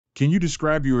Can you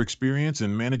describe your experience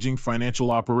in managing financial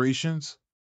operations?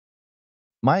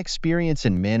 My experience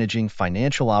in managing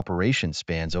financial operations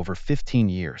spans over 15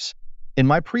 years. In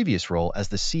my previous role as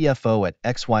the CFO at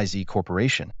XYZ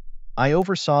Corporation, I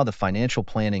oversaw the financial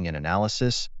planning and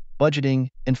analysis, budgeting,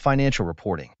 and financial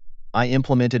reporting. I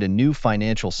implemented a new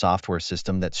financial software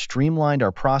system that streamlined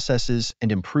our processes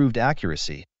and improved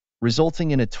accuracy, resulting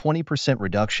in a 20%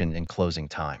 reduction in closing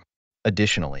time.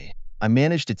 Additionally, I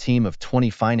managed a team of 20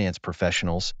 finance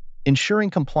professionals, ensuring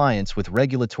compliance with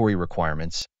regulatory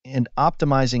requirements and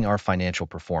optimizing our financial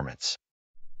performance.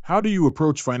 How do you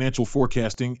approach financial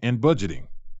forecasting and budgeting?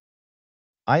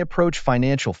 I approach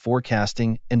financial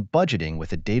forecasting and budgeting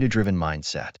with a data-driven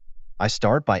mindset. I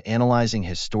start by analyzing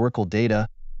historical data,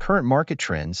 current market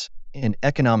trends, and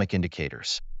economic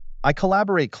indicators. I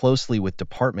collaborate closely with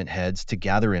department heads to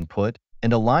gather input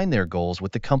and align their goals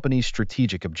with the company's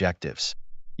strategic objectives.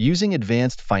 Using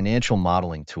advanced financial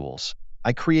modeling tools,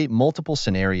 I create multiple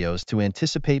scenarios to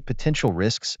anticipate potential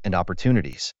risks and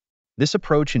opportunities. This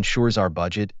approach ensures our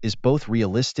budget is both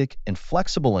realistic and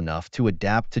flexible enough to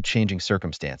adapt to changing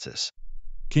circumstances.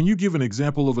 Can you give an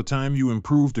example of a time you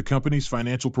improved a company's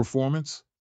financial performance?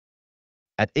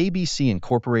 At ABC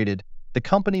Incorporated, the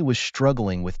company was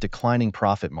struggling with declining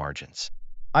profit margins.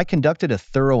 I conducted a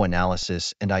thorough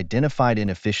analysis and identified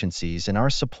inefficiencies in our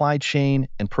supply chain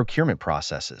and procurement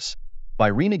processes.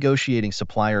 By renegotiating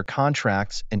supplier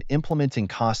contracts and implementing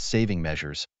cost-saving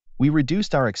measures, we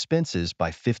reduced our expenses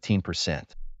by 15%.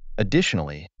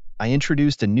 Additionally, I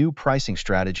introduced a new pricing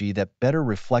strategy that better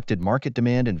reflected market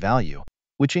demand and value,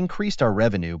 which increased our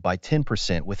revenue by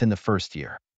 10% within the first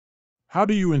year. How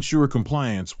do you ensure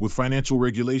compliance with financial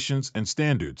regulations and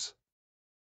standards?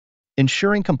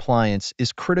 Ensuring compliance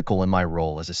is critical in my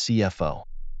role as a CFO.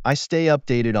 I stay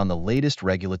updated on the latest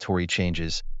regulatory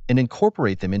changes and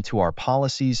incorporate them into our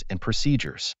policies and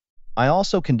procedures. I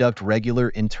also conduct regular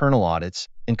internal audits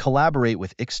and collaborate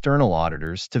with external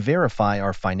auditors to verify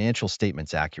our financial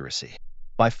statements' accuracy.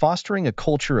 By fostering a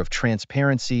culture of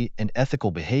transparency and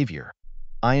ethical behavior,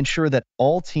 I ensure that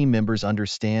all team members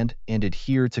understand and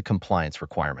adhere to compliance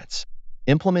requirements.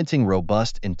 Implementing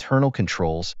robust internal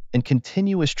controls and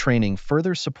continuous training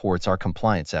further supports our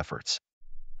compliance efforts.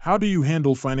 How do you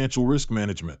handle financial risk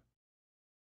management?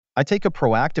 I take a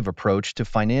proactive approach to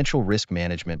financial risk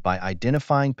management by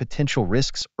identifying potential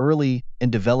risks early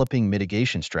and developing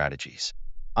mitigation strategies.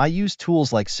 I use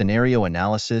tools like scenario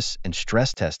analysis and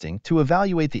stress testing to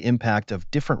evaluate the impact of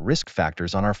different risk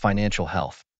factors on our financial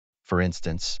health. For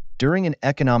instance, during an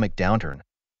economic downturn,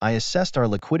 I assessed our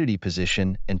liquidity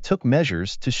position and took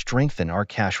measures to strengthen our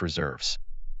cash reserves.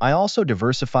 I also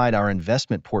diversified our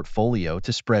investment portfolio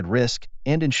to spread risk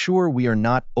and ensure we are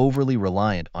not overly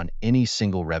reliant on any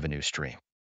single revenue stream.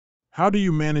 How do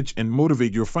you manage and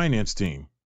motivate your finance team?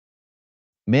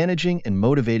 Managing and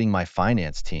motivating my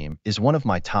finance team is one of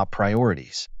my top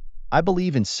priorities. I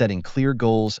believe in setting clear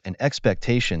goals and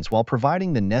expectations while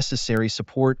providing the necessary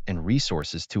support and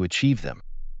resources to achieve them.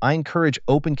 I encourage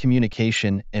open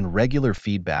communication and regular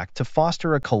feedback to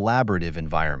foster a collaborative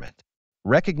environment.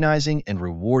 Recognizing and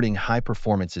rewarding high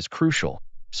performance is crucial,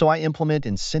 so I implement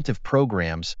incentive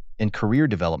programs and career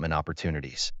development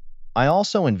opportunities. I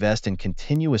also invest in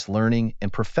continuous learning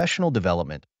and professional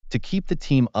development to keep the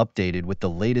team updated with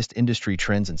the latest industry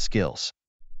trends and skills.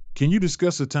 Can you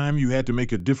discuss a time you had to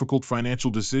make a difficult financial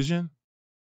decision?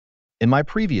 In my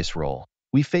previous role,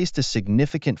 we faced a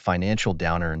significant financial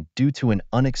downturn due to an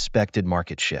unexpected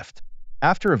market shift.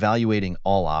 After evaluating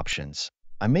all options,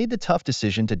 I made the tough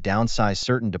decision to downsize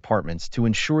certain departments to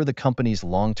ensure the company's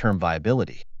long-term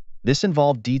viability. This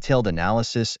involved detailed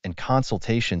analysis and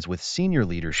consultations with senior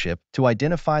leadership to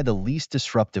identify the least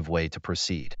disruptive way to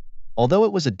proceed. Although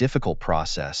it was a difficult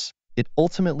process, it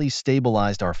ultimately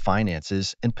stabilized our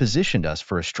finances and positioned us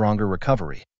for a stronger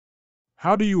recovery.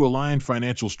 How do you align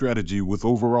financial strategy with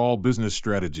overall business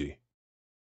strategy?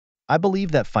 I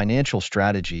believe that financial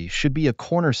strategy should be a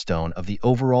cornerstone of the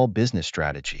overall business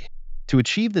strategy. To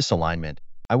achieve this alignment,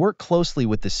 I work closely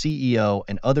with the CEO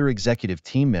and other executive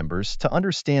team members to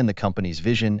understand the company's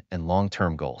vision and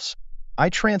long-term goals. I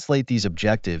translate these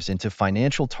objectives into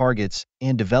financial targets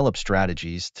and develop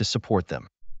strategies to support them.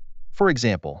 For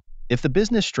example, if the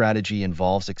business strategy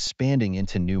involves expanding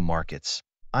into new markets,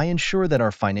 I ensure that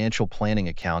our financial planning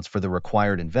accounts for the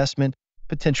required investment,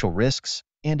 potential risks,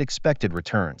 and expected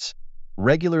returns.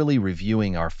 Regularly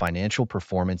reviewing our financial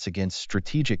performance against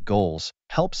strategic goals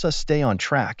helps us stay on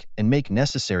track and make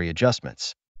necessary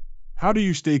adjustments. How do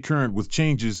you stay current with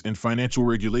changes in financial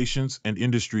regulations and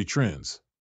industry trends?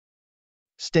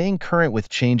 Staying current with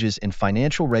changes in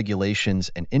financial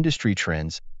regulations and industry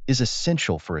trends is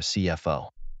essential for a CFO.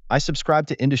 I subscribe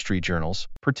to industry journals,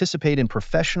 participate in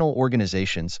professional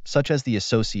organizations such as the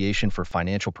Association for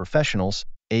Financial Professionals,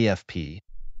 AFP,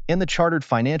 and the Chartered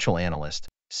Financial Analyst,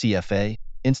 CFA,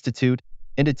 Institute,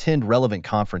 and attend relevant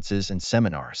conferences and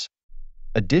seminars.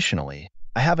 Additionally,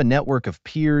 I have a network of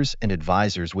peers and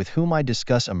advisors with whom I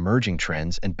discuss emerging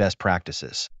trends and best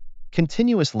practices.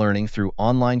 Continuous learning through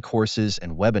online courses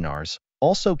and webinars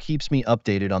also keeps me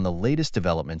updated on the latest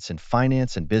developments in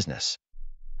finance and business.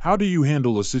 How do you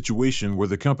handle a situation where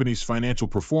the company's financial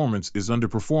performance is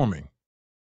underperforming?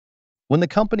 When the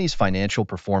company's financial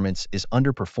performance is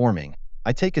underperforming,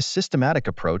 I take a systematic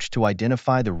approach to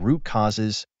identify the root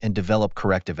causes and develop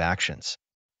corrective actions.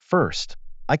 First,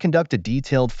 I conduct a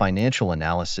detailed financial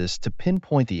analysis to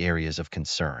pinpoint the areas of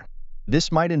concern.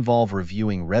 This might involve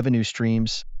reviewing revenue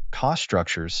streams, cost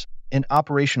structures, and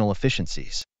operational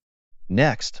efficiencies.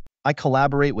 Next, I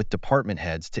collaborate with department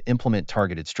heads to implement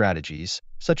targeted strategies,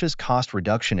 such as cost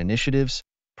reduction initiatives,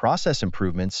 process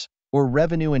improvements, or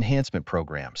revenue enhancement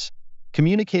programs.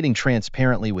 Communicating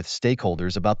transparently with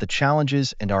stakeholders about the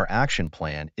challenges and our action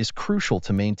plan is crucial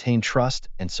to maintain trust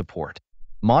and support.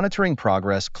 Monitoring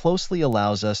progress closely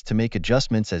allows us to make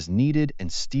adjustments as needed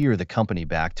and steer the company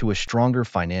back to a stronger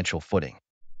financial footing.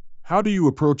 How do you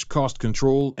approach cost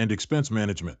control and expense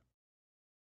management?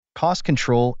 Cost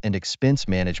control and expense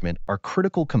management are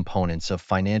critical components of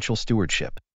financial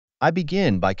stewardship. I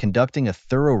begin by conducting a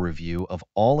thorough review of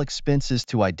all expenses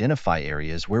to identify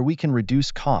areas where we can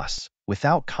reduce costs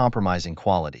without compromising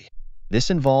quality. This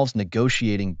involves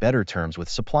negotiating better terms with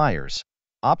suppliers,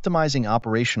 optimizing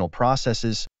operational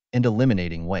processes, and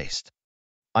eliminating waste.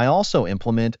 I also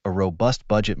implement a robust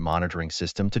budget monitoring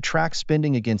system to track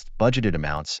spending against budgeted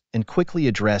amounts and quickly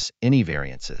address any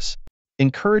variances.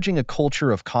 Encouraging a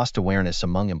culture of cost awareness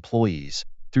among employees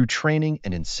through training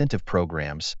and incentive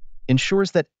programs ensures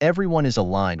that everyone is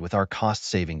aligned with our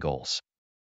cost-saving goals.